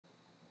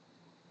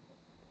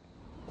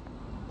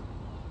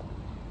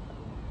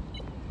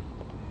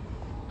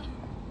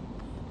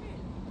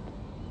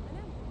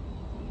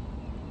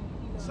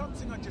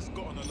Something I just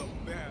got on a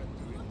lot better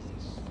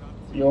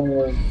doing.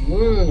 You're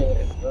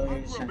good,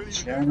 ladies and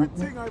gentlemen.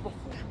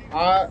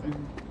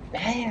 I'm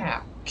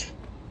back.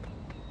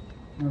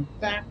 I'm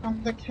back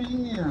on the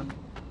cam.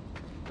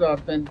 So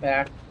I've been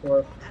back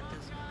for a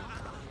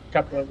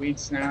couple of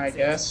weeks now, I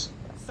guess.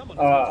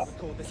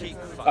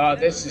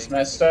 This is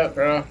messed up,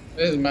 bro.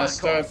 This is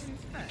messed up.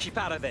 Keep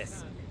out of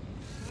this.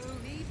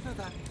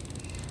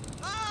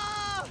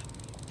 Ah!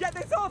 Get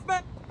this off,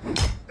 man!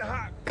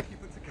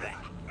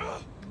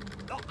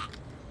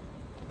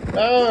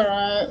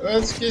 Alright,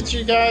 let's get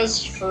you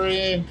guys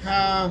free.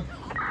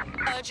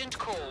 Urgent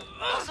call.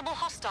 Possible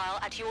hostile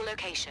at your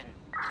location.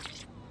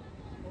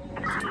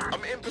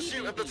 I'm in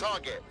pursuit of the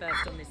target.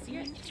 First on this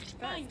unit.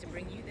 First to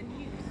bring you the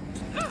news.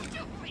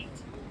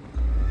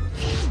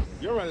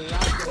 You're a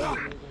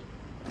liar.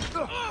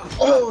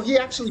 Oh, he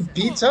actually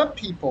beats up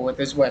people with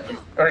his weapon.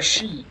 Or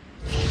she.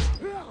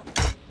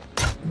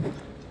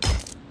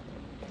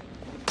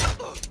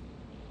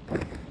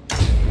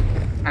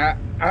 I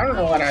don't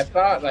know what I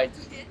thought, like...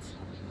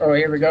 Oh,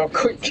 here we go.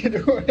 Quick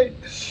getaway.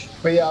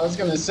 But yeah, I was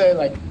gonna say,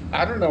 like,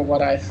 I don't know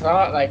what I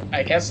thought. Like,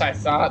 I guess I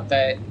thought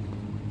that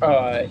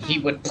he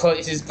would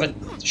put his... But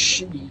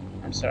she...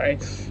 I'm sorry.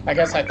 I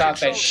guess I thought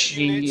that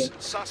she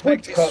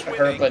would put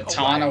her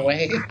baton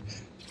away.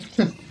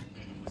 Boat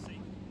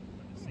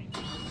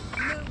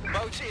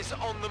is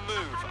on the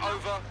move.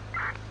 Over.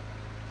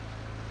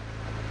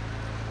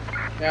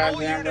 God All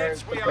damn it.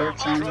 units, we are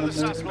under the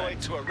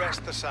satellite to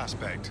arrest the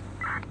suspect.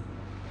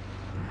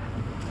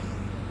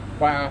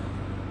 Wow.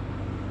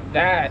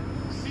 That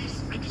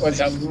was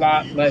a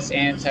lot less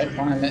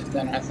anticlimactic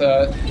than I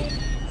thought.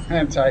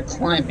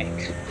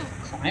 Anticlimactic.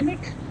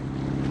 Climac?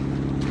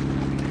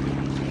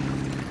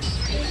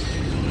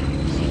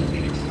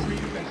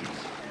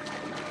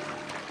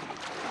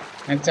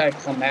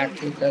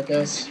 Anticlimactic, I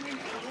guess.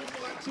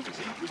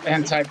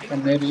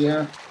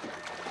 Anti-chlamydia.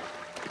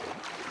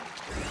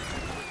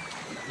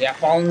 Yeah,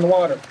 fall in the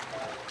water.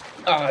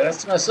 Oh,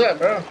 that's messed up,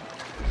 bro.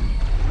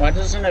 Why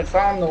doesn't it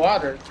fall in the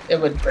water? It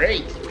would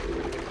break.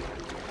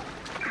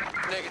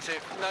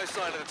 Negative. No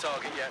sign of the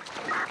target yet.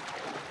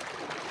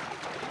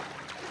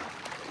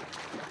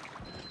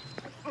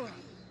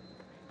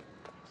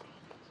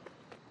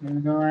 I'm gonna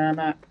go where I'm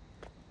at.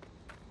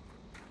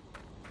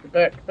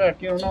 Get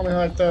back. You don't know me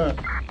like that.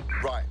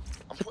 Right.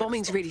 The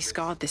bombing's really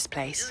scarred this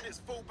place.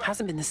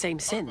 Hasn't been the same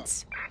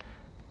since.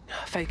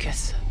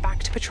 Focus.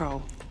 Back to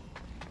patrol.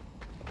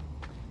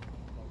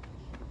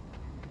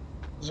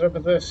 What's up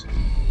with this?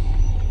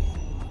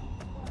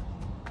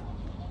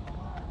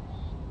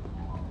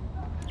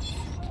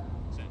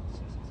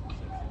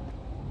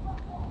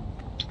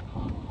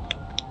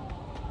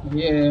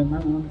 Yeah,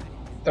 man.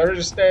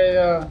 Thursday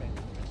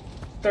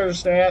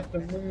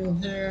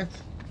afternoon here.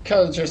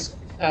 Cause just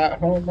at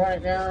home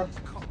right now.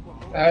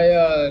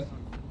 I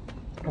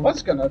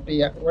was gonna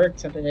be at work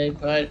today,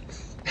 but I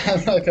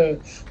had like a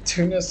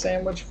tuna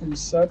sandwich from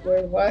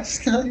Subway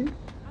last night.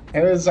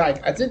 It was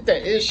like, I think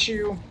the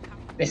issue,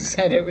 they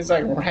said it was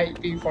like right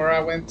before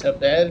I went to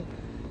bed.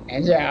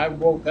 And yeah, I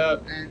woke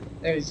up and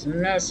it was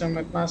messing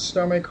with my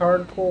stomach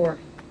hardcore.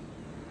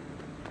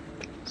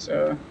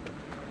 So,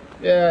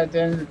 yeah, I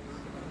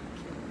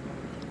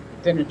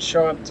didn't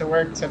show up to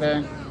work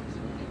today.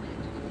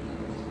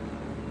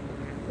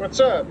 What's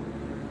up?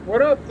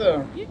 What up,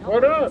 though?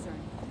 What up?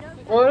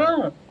 What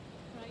up?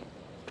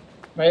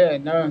 But yeah,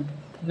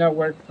 no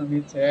work for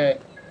me today.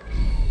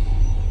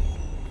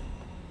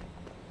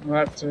 We'll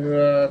have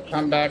to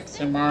come back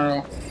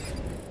tomorrow.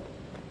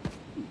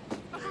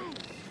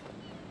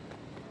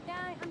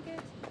 Yeah, I'm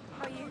good.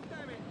 How are you?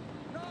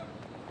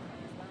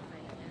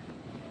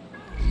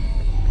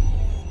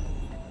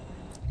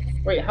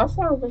 Wait, how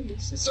far away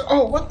is this?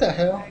 Oh, what the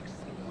hell?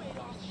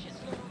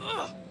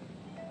 Oh,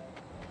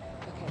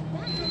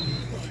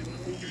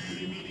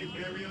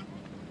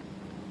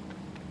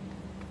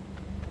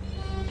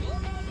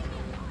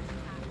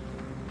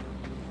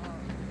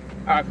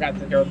 I've got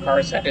the door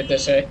cars headed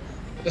this way.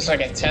 Just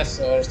like a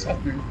Tesla or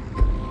something.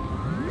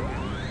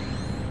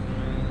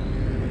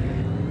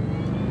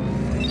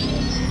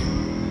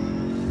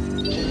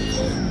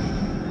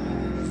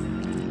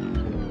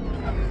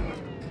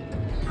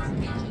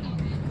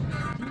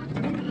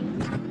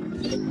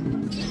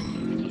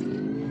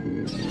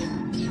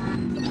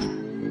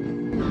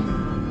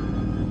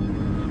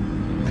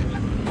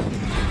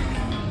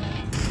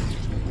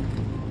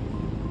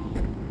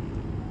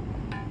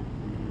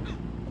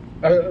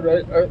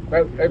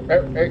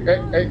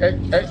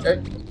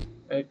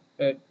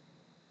 Hey,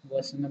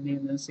 listen to me,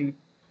 Missy.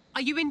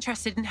 Are you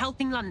interested in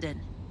helping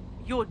London?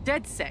 You're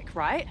DedSec,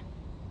 right?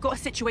 Got a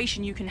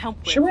situation you can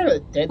help with. Sure, a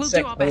dead We'll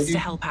do our best to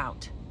help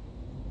out.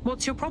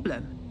 What's your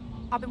problem?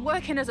 I've been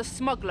working as a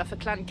smuggler for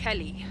Clan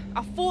Kelly.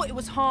 I thought it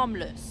was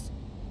harmless.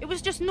 It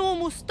was just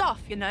normal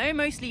stuff, you know,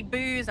 mostly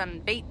booze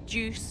and vape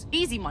juice,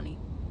 easy money.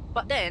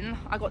 But then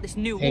I got this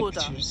new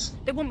order.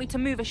 They want me to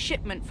move a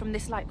shipment from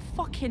this like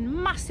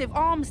fucking massive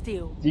arms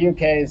deal. The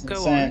UK is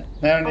insane.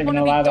 They don't even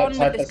allow that type of stuff. I want to be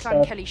done with this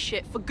Clan Kelly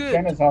shit for good.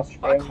 China's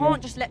But I can't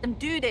just let them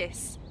do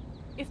this.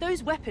 If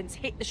those weapons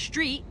hit the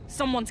street,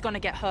 someone's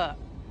gonna get hurt.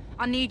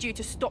 I need you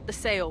to stop the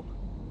sale.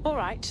 All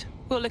right,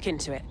 we'll look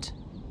into it.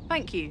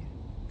 Thank you.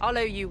 I'll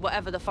owe you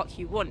whatever the fuck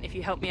you want if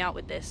you help me out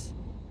with this.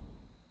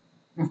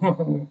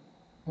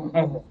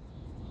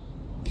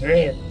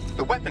 Really?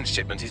 The weapons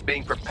shipment is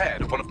being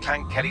prepared at one of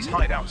Clan Kelly's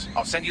hideouts.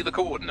 I'll send you the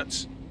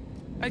coordinates.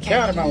 Okay, Get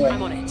out of my way.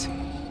 I'm on it.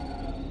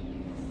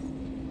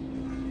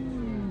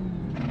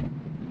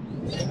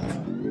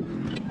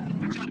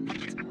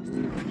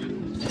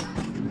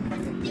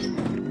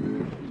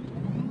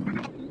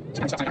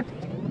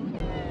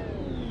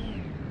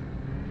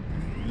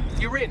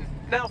 You're in.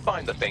 Now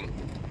find the thing.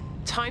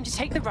 Time to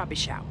take the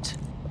rubbish out.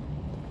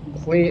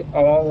 Complete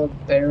all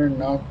of bare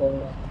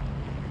knuckle.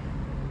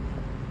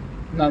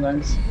 No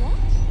thanks.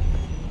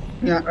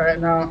 Not right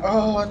now.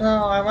 Oh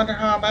no, I wonder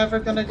how I'm ever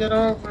gonna get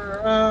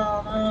over.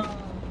 Oh no.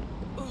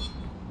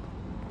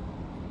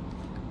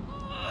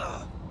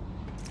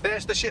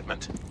 There's the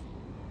shipment.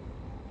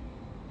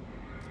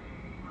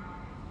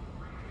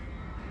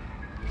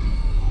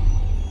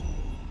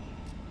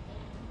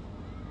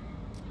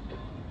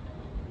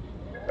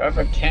 Do I have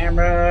a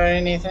camera or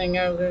anything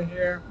over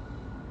here?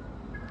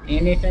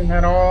 Anything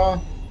at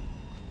all?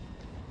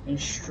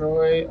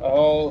 Destroy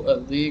all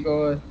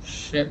illegal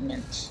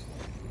shipments.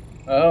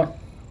 Oh.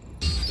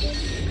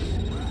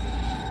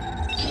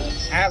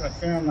 I have a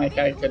feeling like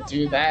I could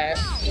do that.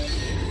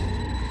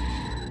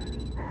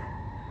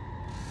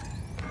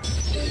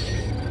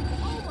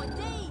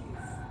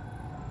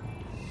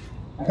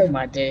 Oh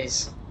my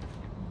days.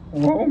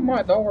 Oh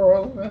my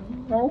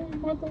darling. Oh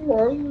my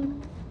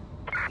darling.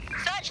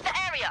 Search the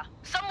area.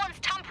 Someone's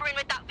tampering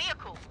with that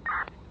vehicle.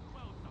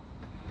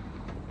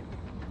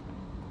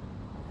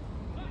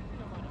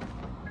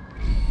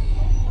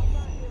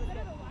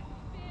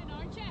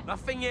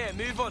 Nothing here,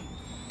 move on.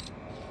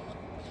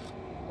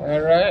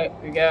 Alright,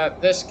 we got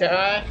this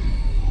guy.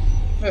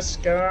 This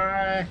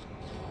guy.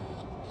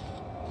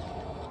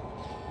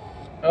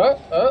 Oh.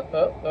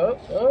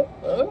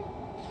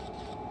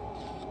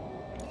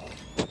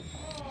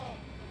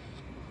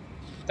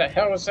 What the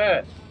hell was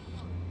that?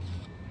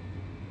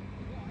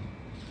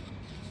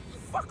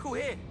 Fuck all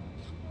here.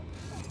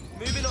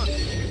 Moving on.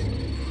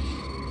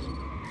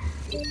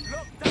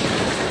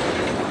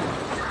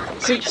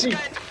 See,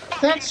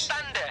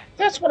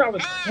 that's what I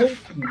was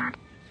hoping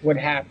would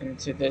happen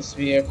to this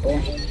vehicle.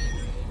 What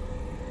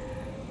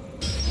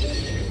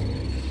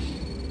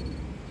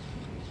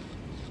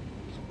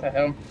the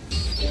hell?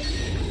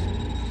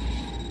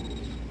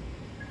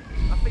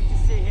 Nothing to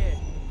see here.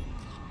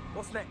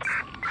 What's next?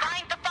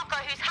 Find the fucker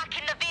who's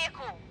hacking the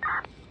vehicle.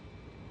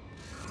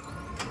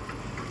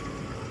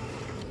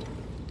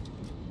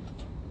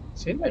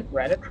 Is he like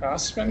right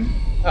across from me?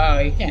 Oh,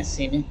 you can't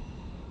see me.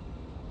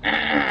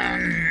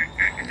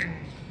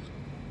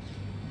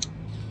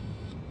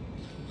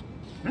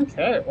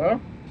 Okay,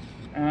 well,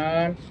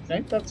 I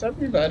think that's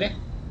everybody.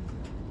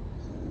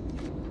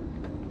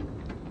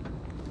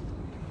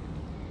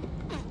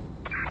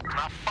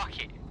 Nah,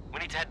 fuck it. We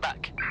need to head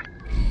back.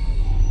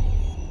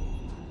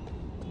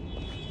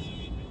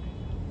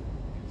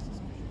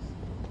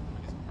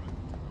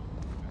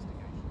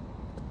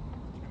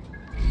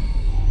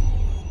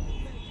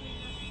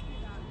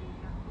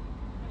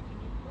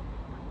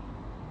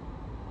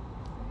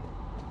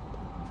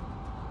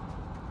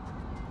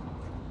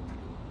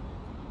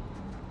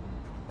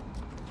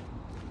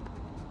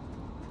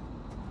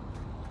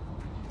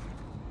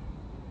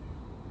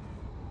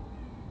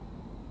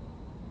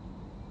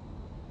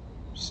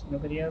 There's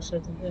nobody else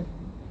over there.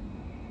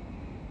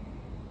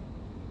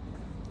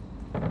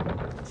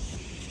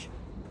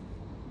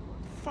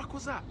 Fuck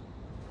was that?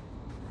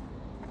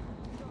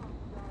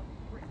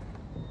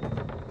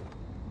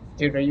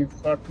 Dude, are you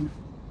fucking...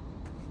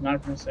 I'm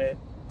not gonna say it.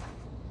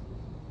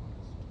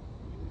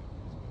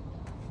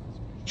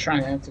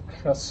 Trying not to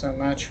cuss so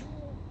much.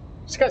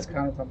 This guy's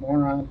kind of a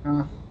moron,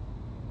 huh?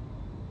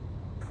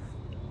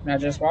 Now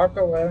just walk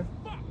away.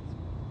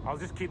 I'll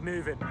just keep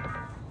moving.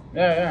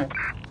 Yeah.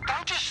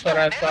 Don't just But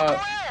I stand there, thought-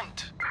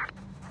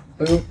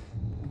 look around. Boop.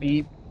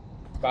 Beep.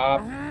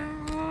 Bop.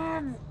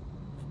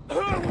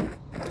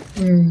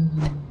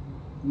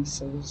 He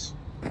says.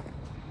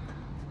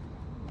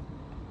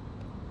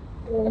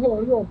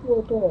 Oh, yo,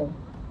 poor dog.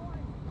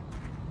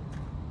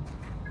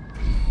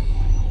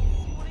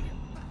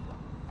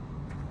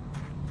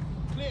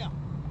 Clear.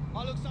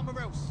 I'll look somewhere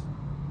else.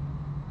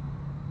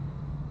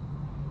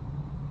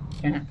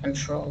 Can't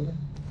control it.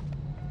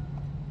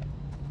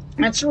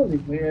 That's really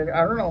weird.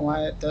 I don't know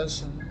why it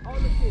does that. I'll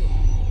look here.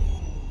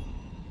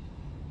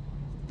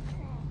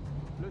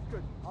 Looks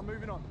good. I'm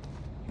moving on.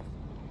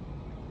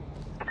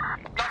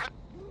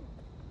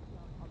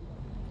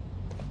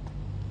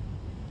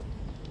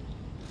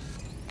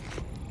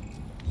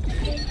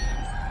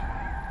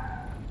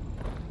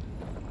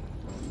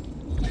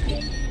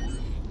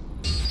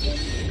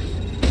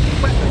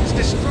 Weapons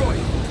destroyed.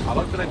 I'll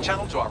open a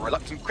channel to our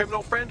reluctant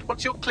criminal friend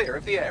once you're clear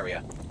of the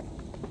area.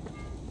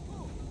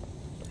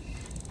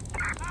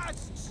 Ah,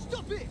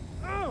 stop it!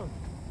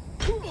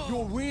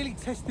 You're really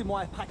testing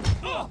my pack.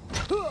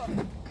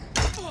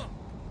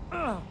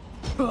 I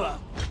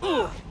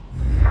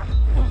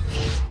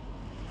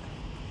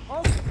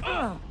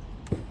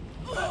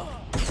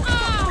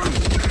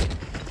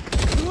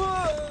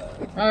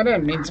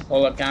didn't mean to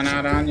pull a gun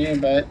out on you,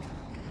 but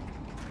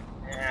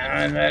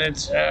yeah, but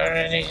it's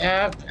already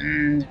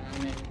happened. I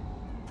mean,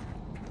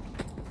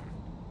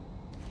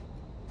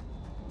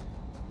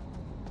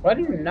 why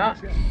do you not?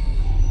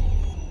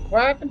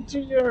 What happened to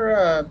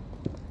your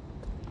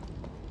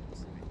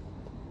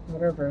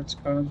whatever it's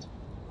called?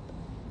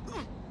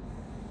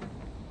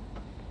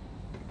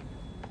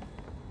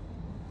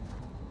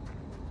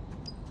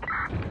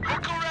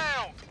 Look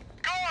around!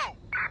 Go!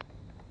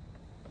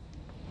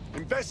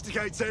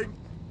 Investigating.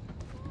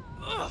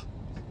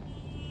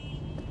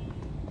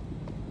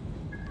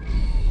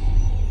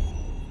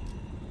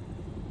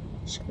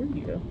 Screw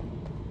you.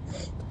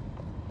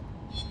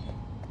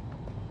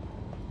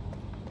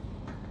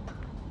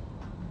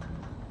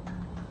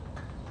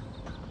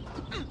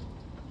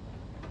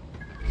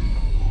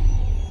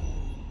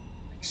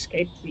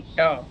 Escape the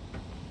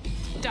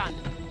Done.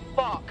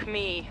 Fuck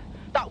me.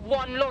 That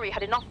one lorry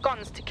had enough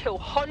guns to kill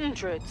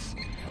hundreds.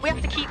 We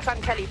have to keep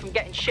Clan Kelly from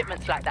getting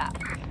shipments like that.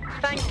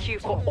 Thank you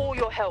for all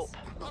your help.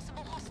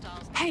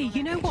 Hey,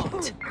 you know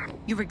what?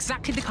 You're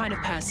exactly the kind of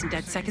person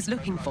DedSec is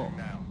looking for.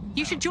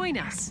 You should join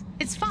us.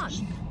 It's fun.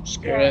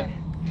 Screw it.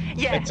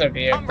 Yeah, It's a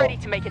vehicle. I'm ready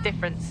to make a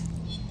difference.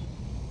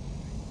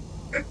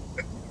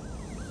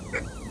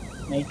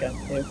 Make a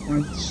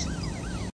difference.